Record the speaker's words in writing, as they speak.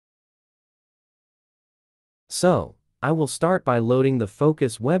So, I will start by loading the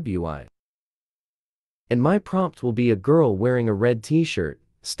Fooocus web UI. And my prompt will be a girl wearing a red t-shirt,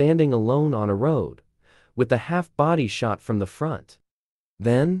 standing alone on a road, with a half-body shot from the front.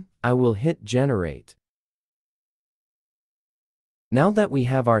 Then, I will hit generate. Now that we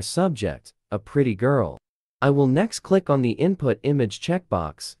have our subject, a pretty girl, I will next click on the Input Image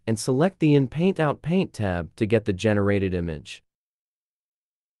checkbox and select the In Paint Out Paint tab to get the generated image.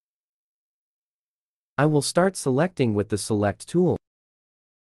 I will start selecting with the Select tool.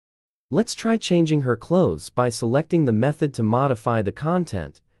 Let's try changing her clothes by selecting the method to modify the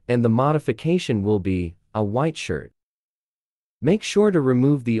content, and the modification will be a white shirt. Make sure to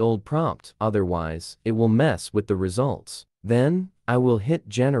remove the old prompt, otherwise, it will mess with the results. Then, I will hit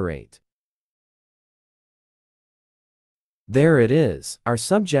generate. There it is, our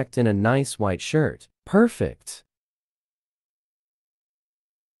subject in a nice white shirt. Perfect.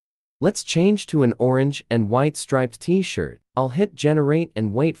 Let's change to an orange and white striped t-shirt. I'll hit generate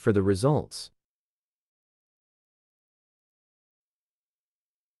and wait for the results.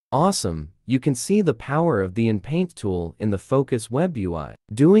 Awesome, you can see the power of the In Paint tool in the Fooocus web UI.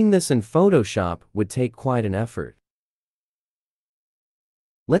 Doing this in Photoshop would take quite an effort.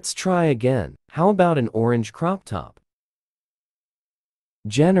 Let's try again. How about an orange crop top?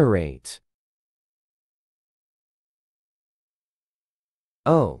 Generate.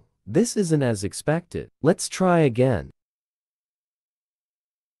 Oh, this isn't as expected. Let's try again.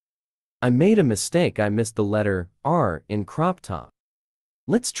 I made a mistake. I missed the letter R in crop top.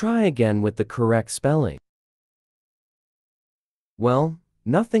 Let's try again with the correct spelling. Well,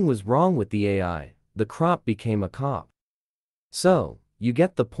 nothing was wrong with the AI. The crop became a cop. So, you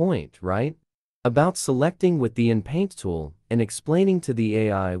get the point, right? About selecting with the In Paint tool and explaining to the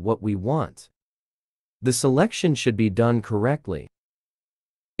AI what we want. The selection should be done correctly.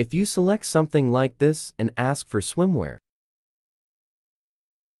 If you select something like this and ask for swimwear,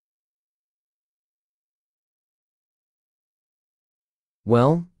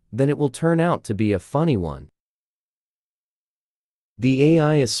 well, then it will turn out to be a funny one. The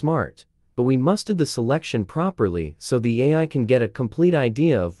AI is smart, but we must do the selection properly so the AI can get a complete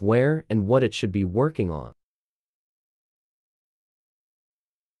idea of where and what it should be working on.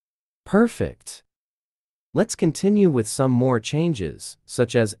 Perfect. Let's continue with some more changes,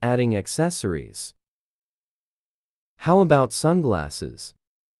 such as adding accessories. How about sunglasses?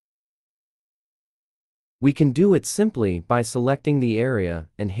 We can do it simply by selecting the area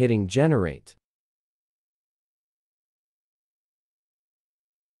and hitting generate.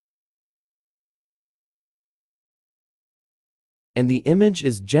 And the image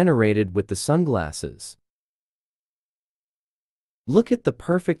is generated with the sunglasses. Look at the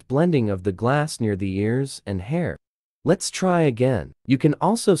perfect blending of the glass near the ears and hair. Let's try again. You can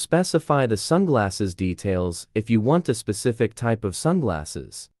also specify the sunglasses details if you want a specific type of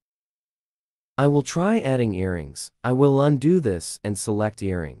sunglasses. I will try adding earrings. I will undo this and select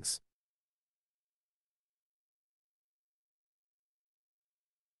earrings.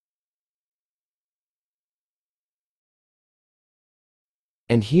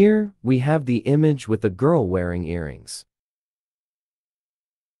 And here, we have the image with a girl wearing earrings.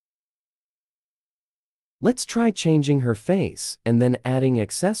 Let's try changing her face and then adding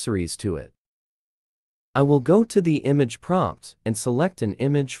accessories to it. I will go to the image prompt and select an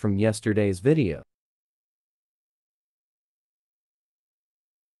image from yesterday's video.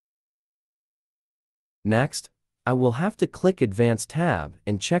 Next, I will have to click Advanced tab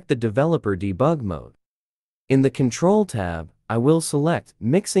and check the Developer Debug mode. In the Control tab, I will select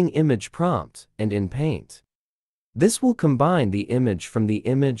Mixing Image Prompt and In Paint. This will combine the image from the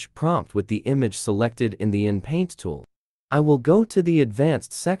image prompt with the image selected in the In Paint tool. I will go to the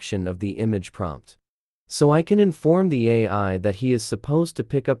Advanced section of the image prompt, so I can inform the AI that he is supposed to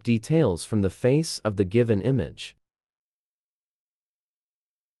pick up details from the face of the given image.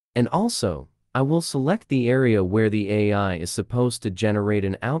 And also, I will select the area where the AI is supposed to generate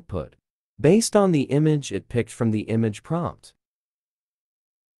an output, based on the image it picked from the image prompt.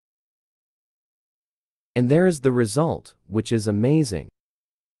 And there is the result, which is amazing.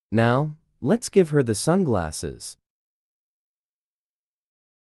 Now, let's give her the sunglasses.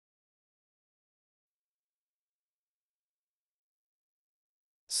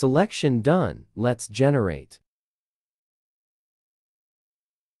 Selection done, let's generate.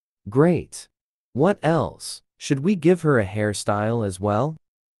 Great. What else? Should we give her a hairstyle as well?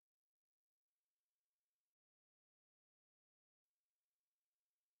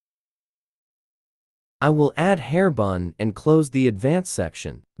 I will add hair bun and close the advanced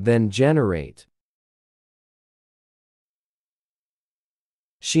section, then generate.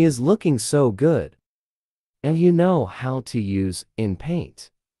 She is looking so good. And you know how to use in Paint.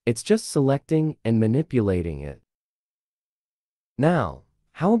 It's just selecting and manipulating it. Now,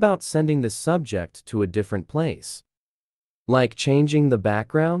 how about sending the subject to a different place? Like changing the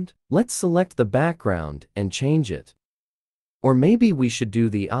background? Let's select the background and change it. Or maybe we should do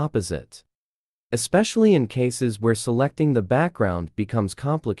the opposite, especially in cases where selecting the background becomes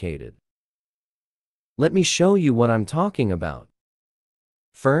complicated. Let me show you what I'm talking about.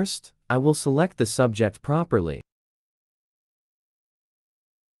 First, I will select the subject properly.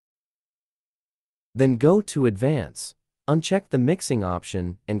 Then go to Advance, uncheck the Mixing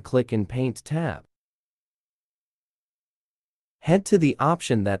option and click in Paint tab. Head to the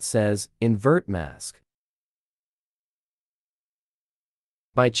option that says Invert Mask.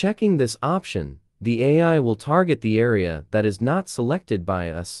 By checking this option, the AI will target the area that is not selected by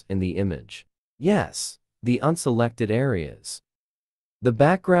us in the image. Yes, the unselected areas. The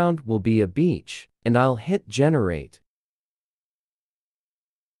background will be a beach, and I'll hit Generate.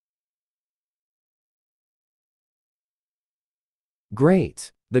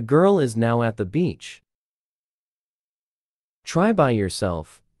 Great, the girl is now at the beach. Try by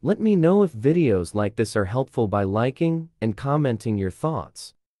yourself. Let me know if videos like this are helpful by liking and commenting your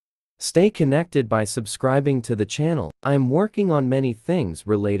thoughts. Stay connected by subscribing to the channel. I am working on many things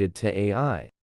related to AI.